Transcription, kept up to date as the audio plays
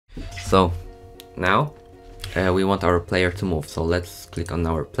So now we want our player to move. So let's click on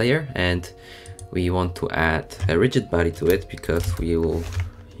our player, and we want to add a rigid body to it because we will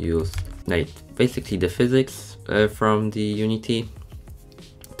use basically the physics from the Unity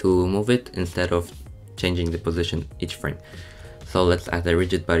to move it instead of changing the position each frame. So let's add a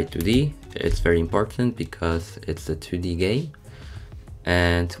rigid body 2D. It's very important because it's a 2D game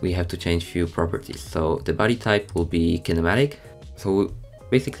and we have to change few properties. So the body type will be kinematic. So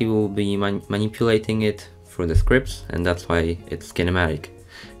basically we'll be manipulating it through the scripts, and that's why it's kinematic.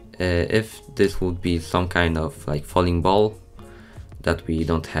 If this would be some kind of like falling ball that we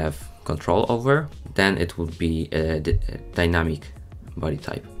don't have control over, then it would be a dynamic body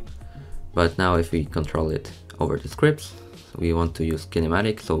type. But now if we control it over the scripts, we want to use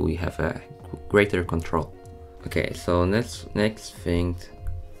kinematic, so we have a greater control. Okay, so next thing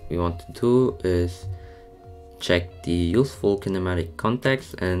we want to do is check the useful kinematic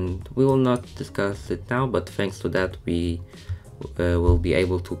context, and we will not discuss it now, but thanks to that we will be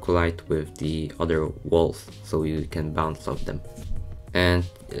able to collide with the other walls, so we can bounce off them. And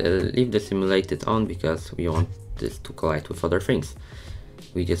leave the simulated on because we want this to collide with other things.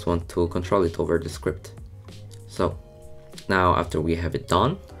 We just want to control it over the script. So now after we have it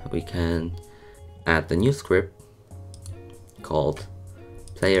done, we can add the new script called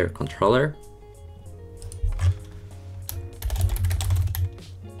player controller.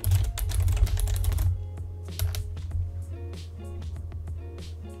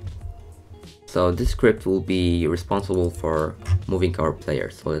 So this script will be responsible for moving our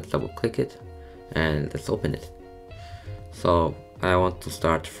player. So let's double click it and let's open it. So I want to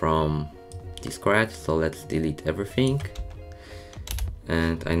start from the scratch, so let's delete everything.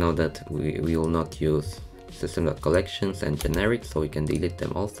 And I know that we will not use system.collections and generic, so we can delete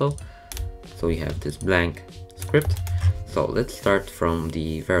them also. So we have this blank script. So let's start from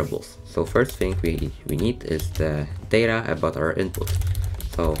the variables. So first thing we need is the data about our input.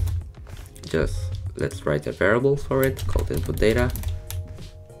 So just let's write a variable for it called input data,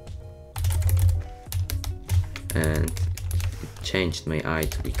 and it changed my I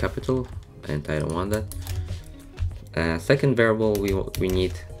to be capital and I don't want that. Second variable we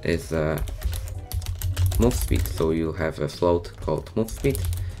need is move speed, so you have a float called move speed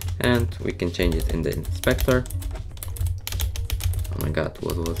and we can change it in the inspector. Oh my god,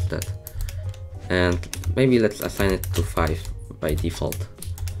 what was that? And maybe let's assign it to 5 by default.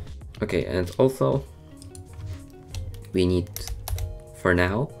 Okay, and also we need for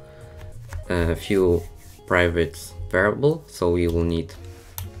now a few private variables, so we will need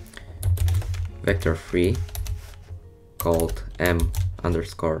vector3 called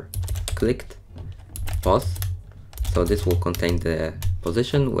m_clicked pos. So this will contain the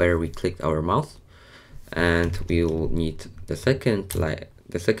position where we clicked our mouse, and we will need the second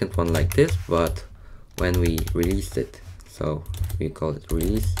one like this, but when we release it, so we call it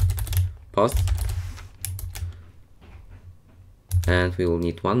release pos, and we will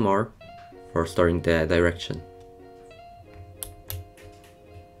need one more for storing the direction.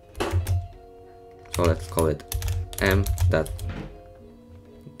 So let's call it m.dir,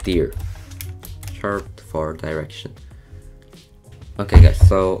 short for direction. Okay guys,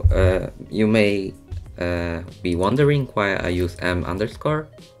 so you may be wondering why I use m_,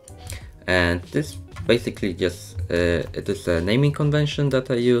 and this basically just it is a naming convention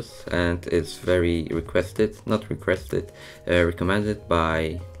that I use, and it's very recommended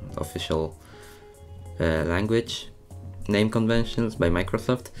by official language name conventions by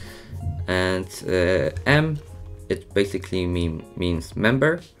Microsoft. And M, it basically means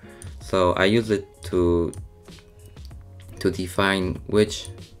member, so I use it to define which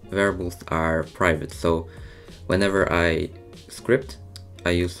variables are private. So whenever I script,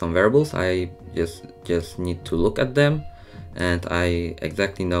 I use some variables, I just need to look at them and I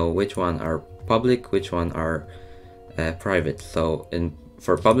exactly know which one are public, which one are private. So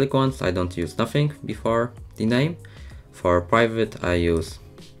for public ones I don't use nothing before the name. For private I use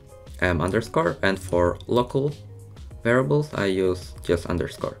m_, and for local variables I use just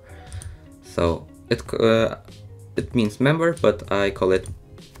underscore. So it means member, but I call it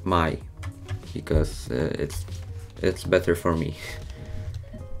my because it's better for me.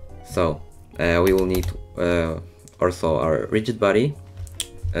 So we will need also our rigid body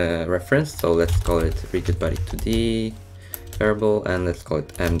reference. So let's call it rigid body 2D variable, and let's call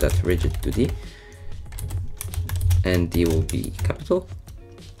it m.rigid2d, and d will be capital.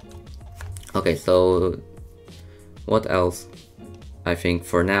 Okay, so what else? I think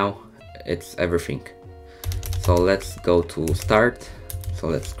for now it's everything. So let's go to start. So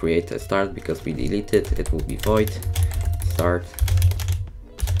let's create a start because we deleted it. It will be void start,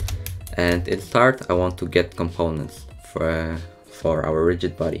 And in start, I want to get components for our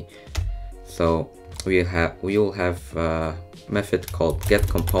rigid body. So we will have a method called get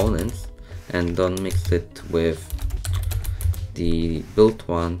components, and don't mix it with the built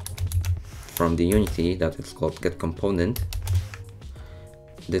one from the Unity that is called get component.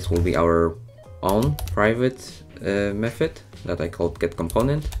 This will be our own private method that I called get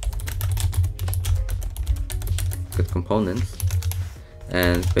component. Get components,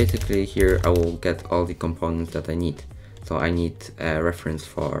 and basically here I will get all the components that I need. So I need a reference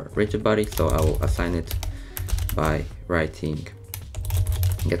for rigid body, so I will assign it by writing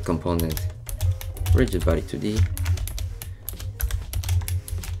get component rigid body 2D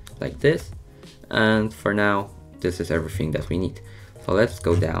like this. And for now, this is everything that we need. So let's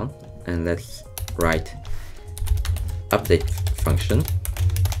go down and let's write update function.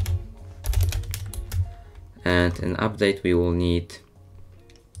 And in update we will need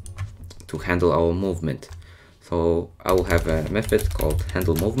to handle our movement. So I will have a method called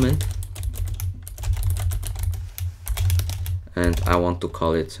handle movement, and I want to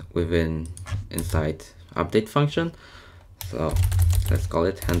call it inside update function. So let's call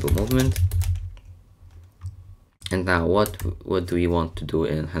it handle movement. And now what do we want to do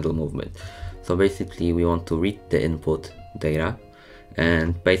in handle movement? So basically we want to read the input data,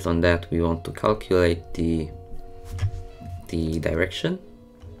 and based on that we want to calculate the direction.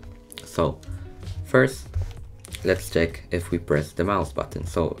 So first let's check if we press the mouse button.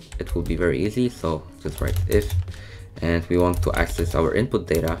 So it will be very easy, so just write if, and we want to access our input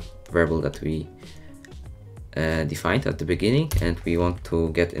data variable that we defined at the beginning, and we want to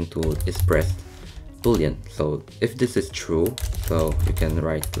get into is pressed boolean. So if this is true, so you can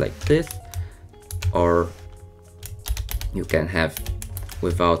write like this, or you can have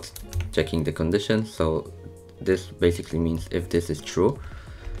without checking the condition. So this basically means if this is true,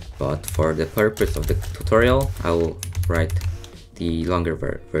 but for the purpose of the tutorial I will write the longer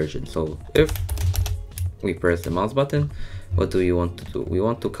version. So if we press the mouse button, what do we want to do? We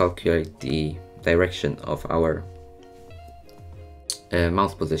want to calculate the direction of our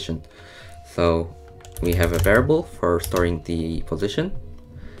mouse position. So we have a variable for storing the position,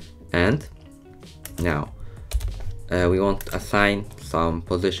 and now we want to assign some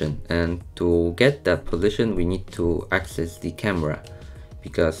position, and to get that position we need to access the camera,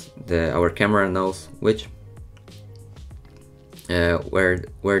 because our camera knows which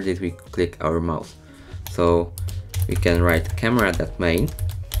where did we click our mouse. So we can write camera.main,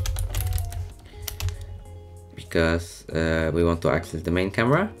 because we want to access the main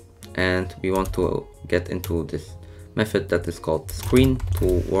camera, and we want to get into this method that is called screen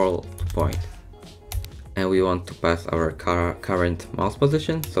to world point, and we want to pass our current mouse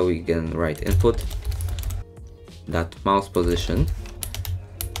position. So we can write input that mouse position,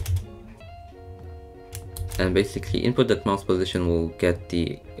 and basically input that mouse position will get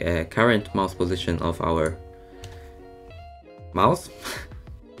the current mouse position of our mouse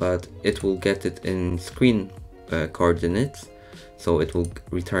but it will get it in screen coordinates, so it will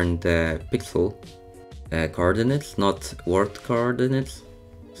return the pixel coordinates, not world coordinates.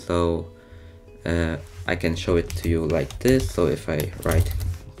 So I can show it to you like this. So if I write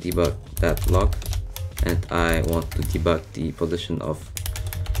debug.log and I want to debug the position of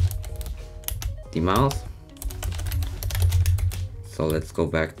the mouse, so let's go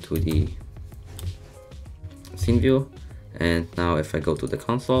back to the scene view, and now if I go to the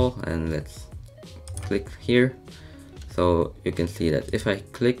console and let's click here, so you can see that if I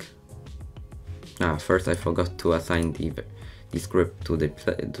click, first I forgot to assign the script to the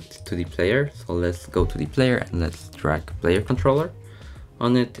player. So let's go to the player and let's drag player controller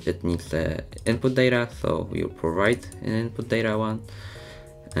on it. It needs the input data, so we'll provide an input data one,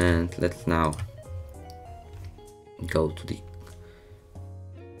 and let's now go to the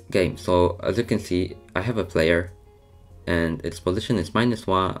game. So as you can see, I have a player and its position is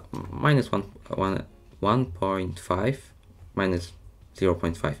 -1.5 minus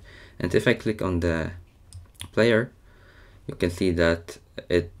 0.5, and if I click on the player, you can see that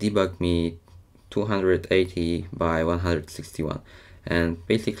it debugged me 280 by 161, and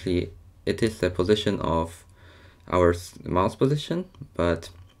basically it is the position of our mouse position but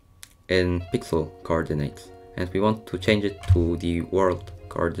in pixel coordinates, and we want to change it to the world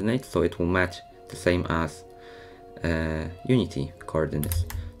coordinates so it will match the same as Unity coordinates.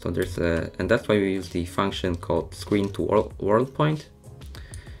 So there's and that's why we use the function called screen to world point,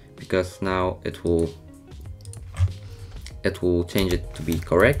 because now it will change it to be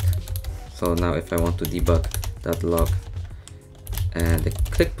correct. So now if I want to debug that log and the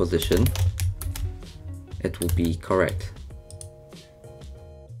click position, it will be correct.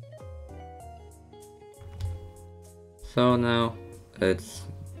 So now it's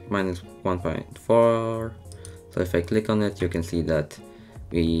minus 1.4. So if I click on it, you can see that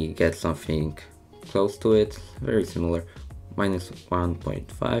we get something close to it, very similar, minus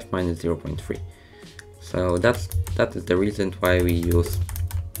 1.5, minus 0.3. So that is the reason why we use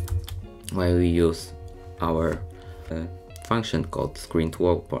our function called screen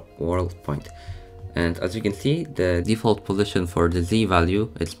to world point. And as you can see, the default position for the z value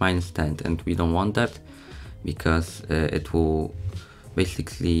is minus 10, and we don't want that because it will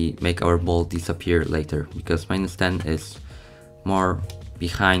basically make our ball disappear later, because minus 10 is more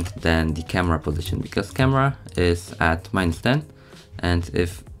behind than the camera position, because camera is at minus 10, and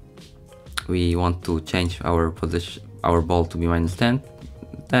if we want to change our position, our ball to be minus 10,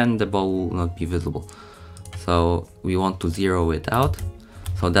 then the ball will not be visible. So we want to zero it out.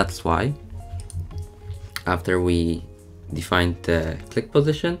 So that's why after we define the click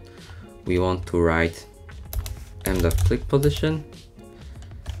position, we want to write m.click position.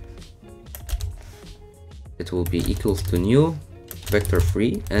 It will be equals to new vector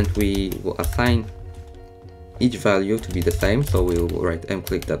 3, and we will assign each value to be the same. So we will write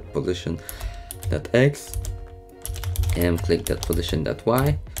mclick.position.x,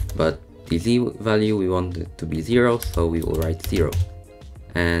 mclick.position.y, but the z value we want it to be 0, so we will write 0.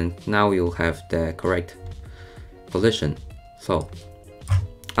 And now we will have the correct position. So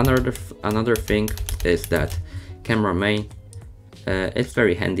another thing is that camera main, it's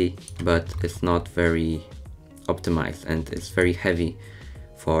very handy, but it's not very optimized, and it's very heavy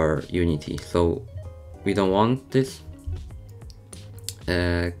for Unity. So we don't want this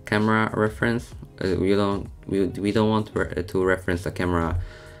camera reference. We don't want to reference a camera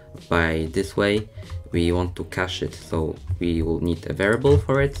by this way. We want to cache it, so we will need a variable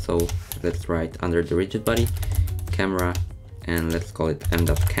for it. So let's write under the rigid body camera, and let's call it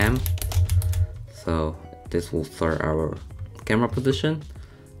m.cam. So this will store our camera position.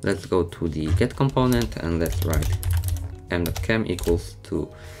 Let's go to the get component and let's write m.cam equals to,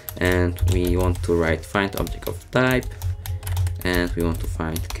 and we want to write find object of type, and we want to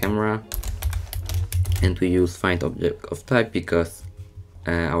find camera, and we use find object of type because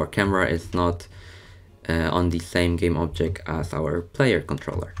our camera is not on the same game object as our player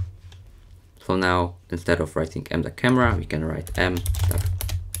controller. So now instead of writing m.camera, we can write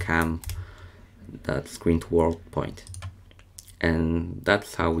m.cam.screen to world point, and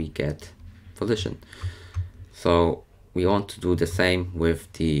that's how we get position. So we want to do the same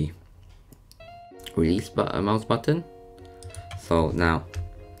with the release mouse button. So now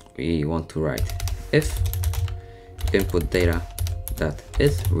we want to write if input data that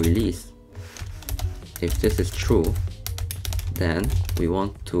is release. If this is true, then we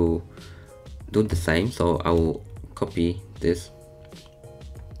want to do the same. So I will copy this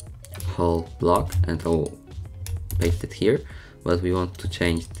whole block and I will paste it here, but we want to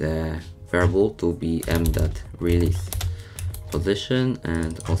change the variable to be m.release position,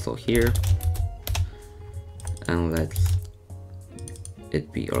 and also here, and let's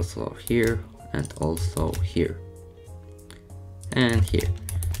it be also here and also here and here.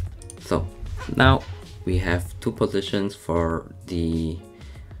 So now we have two positions for the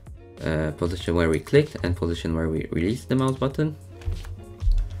position where we clicked and position where we released the mouse button.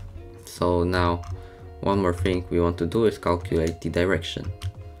 So now one more thing we want to do is calculate the direction.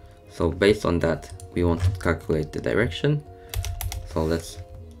 So based on that, we want to calculate the direction. So let's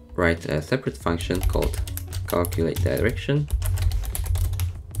write a separate function called calculate direction.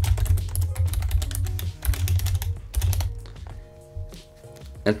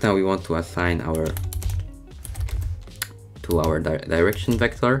 And now we want to assign our direction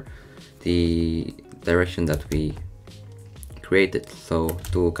vector the direction that we created. So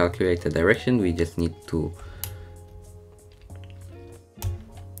to calculate the direction, we just need to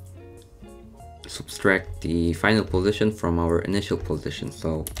subtract the final position from our initial position.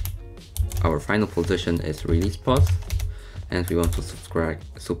 So our final position is release pos, and we want to subtract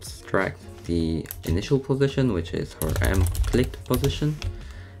the initial position, which is our m-clicked position,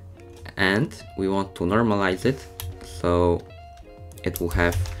 and we want to normalize it so it will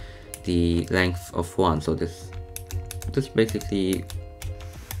have the length of 1. So this basically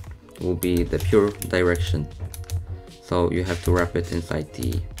will be the pure direction. So you have to wrap it inside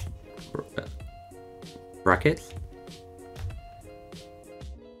the brackets,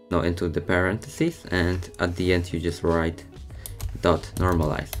 no, into the parentheses, and at the end you just write dot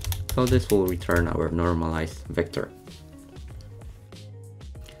normalize. So this will return our normalized vector.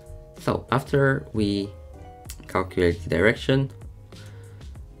 So after we calculate the direction,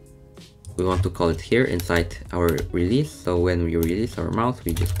 we want to call it here inside our release. So when we release our mouse,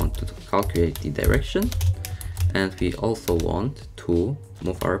 we just want to calculate the direction, and we also want to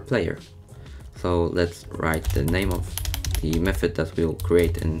move our player. So let's write the name of the method that we'll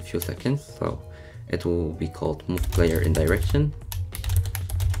create in a few seconds. So it will be called move player in direction,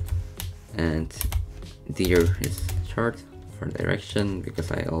 and dir is short for direction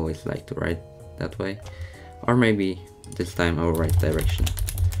because I always like to write that way, or maybe this time I will write direction.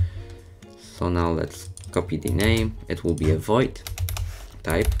 So now let's copy the name. It will be a void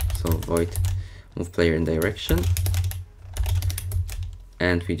type, so void move player in direction,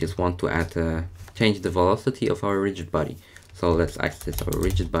 and we just want to add change the velocity of our rigid body. So let's access our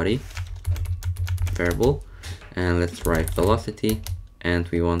rigid body variable, and let's write velocity, and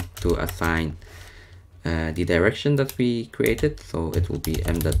we want to assign the direction that we created, so it will be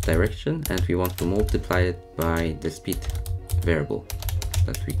m.direction, and we want to multiply it by the speed variable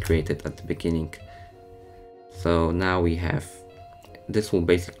that we created at the beginning. So now we have, this will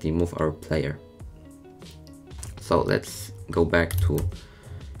basically move our player. So let's go back to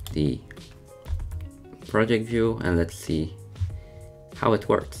the project view and let's see how it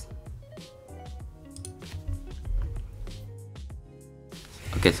works.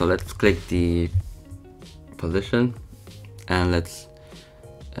 Okay, so let's click the position and let's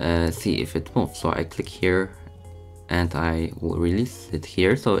see if it moves. So I click here and I will release it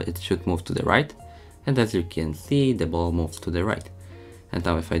here, so it should move to the right, and as you can see the ball moves to the right. And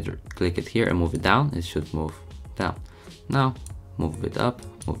now if I click it here and move it down, it should move down. Now move it up,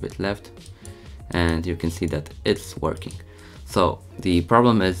 move it left, and you can see that it's working. So the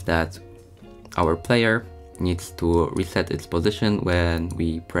problem is that our player needs to reset its position when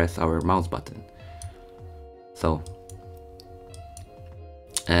we press our mouse button. So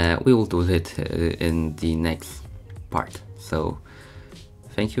we will do it in the next part. So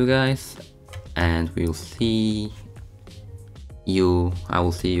thank you guys, and we will see you, I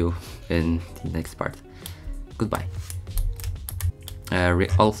will see you in the next part. Goodbye.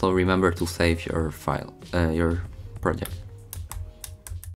 Also remember to save your file, your project.